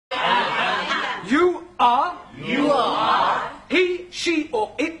You are. You are. He, she,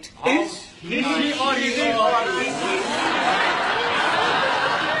 or it is. He, she, or it is.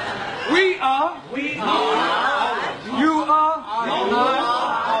 We are. We are. You are. You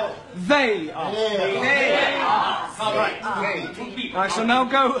are. They are. They are. All right. I shall now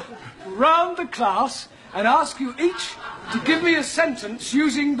go round the class and ask you each to give me a sentence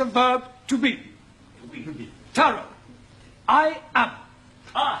using the verb to be. Taro, I am.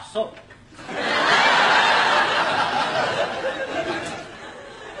 Ah, so.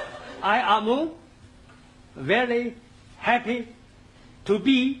 I am very happy to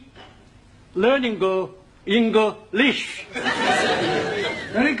be learning English.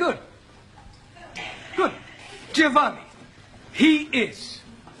 Very good. Good. Giovanni, he is.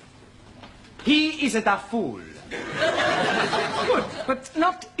 He is a fool. Good, but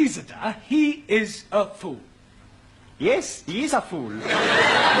not Isidore. He is a fool. Yes, he is a fool.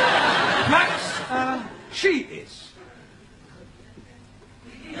 Max, she is.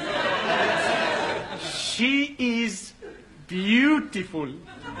 She is beautiful.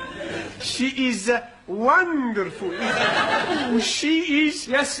 She is wonderful. Oh, she is...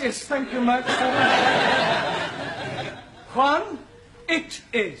 Yes, thank you, Max. Juan, it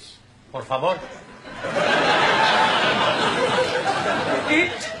is. Por favor.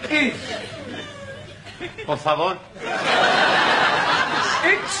 It is. Por favor.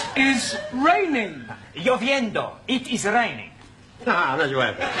 It is raining. Lloviendo. It is raining. No, no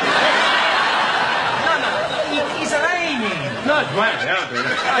llueve. No, it is raining. No llueve.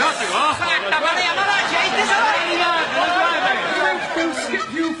 We'll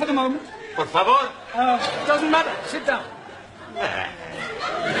skip you for the moment. Por favor. Doesn't matter. Sit down.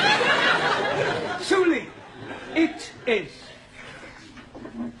 Suli, it is.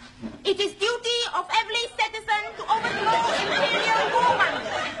 It is duty of every citizen to overthrow imperial woman.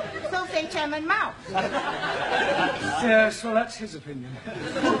 So say Chairman Mao. Yes, well, that's his opinion.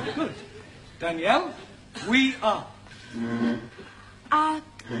 Good. Danielle, we are.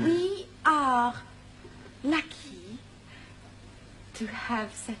 We are lucky to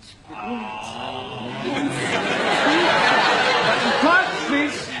have such great... Quiet,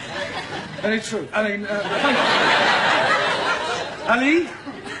 please. Very true. I mean, thank you. Ali,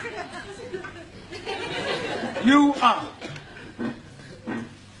 you are.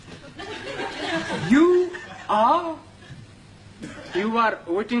 You are. You are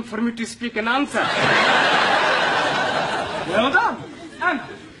waiting for me to speak an answer. Well done. Anna.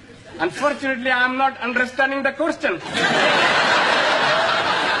 Unfortunately, I am not understanding the question.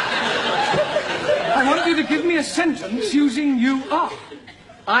 I want you to give me a sentence using you are.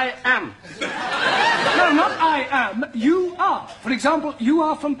 I am. No, not I am. You are. For example, you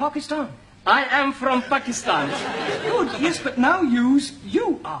are from Pakistan. I am from Pakistan. Good, yes, but now use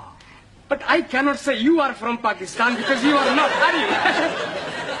you are. But I cannot say you are from Pakistan because you are not, are you?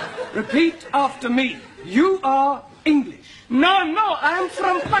 Repeat after me. You are English. No, I am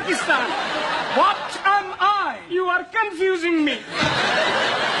from Pakistan. What am I? You are confusing me.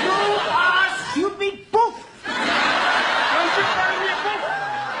 You are stupid poof. Don't you call me a book?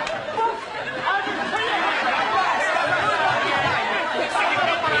 Poof. I will tell you.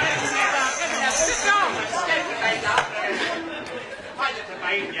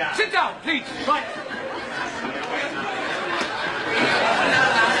 Sit down, please. Right.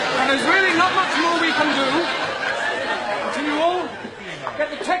 And there's really not much more we can do until you all get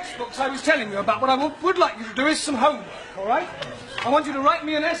the textbooks I was telling you about. What I would like you to do is some homework, all right? I want you to write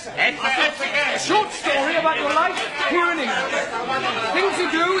me an essay. A short story about your life here in England. Things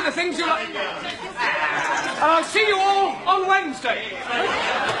you do, the things you like. And I'll see you all on Wednesday.